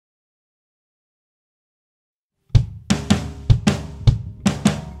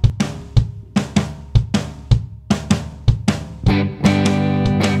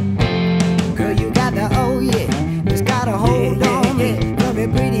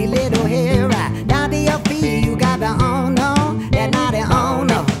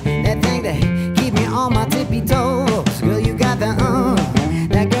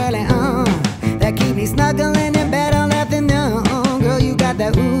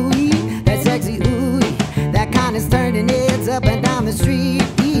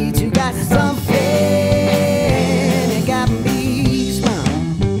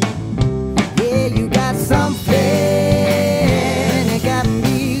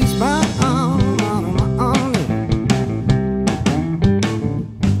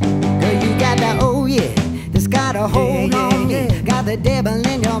the devil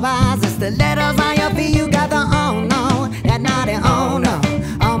in your eyes. It's the letters on your feet. You got the oh no, that naughty oh no.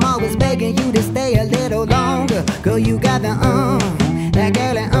 I'm always begging you to stay a little longer. Girl, you got the that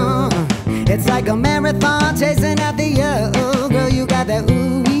girly It's like a marathon chasing after you. Girl, you got that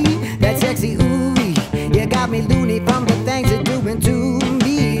ooh-wee, that sexy ooh-wee. You got me loony from the things you're doing to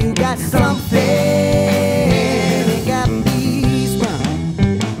me. You got something that got me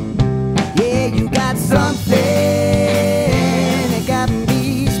sprung. Yeah, you got something that got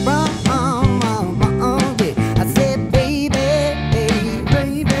me sprung. Yeah, I said, baby,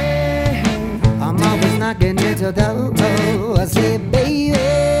 I'm always knocking at your door. I said, baby,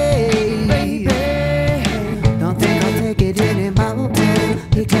 don't think I'll take it anymore,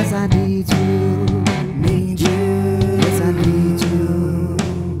 because I need you. Yes, I need you.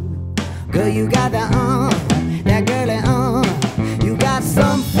 Girl, you got the that girly you got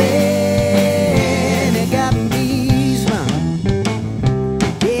something that got me sprung.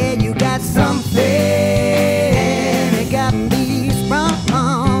 Yeah, you got something that got me sprung.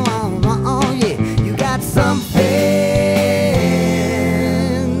 Yeah, you got something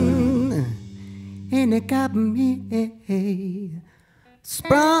and it got me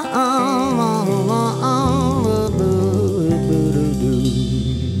sprung.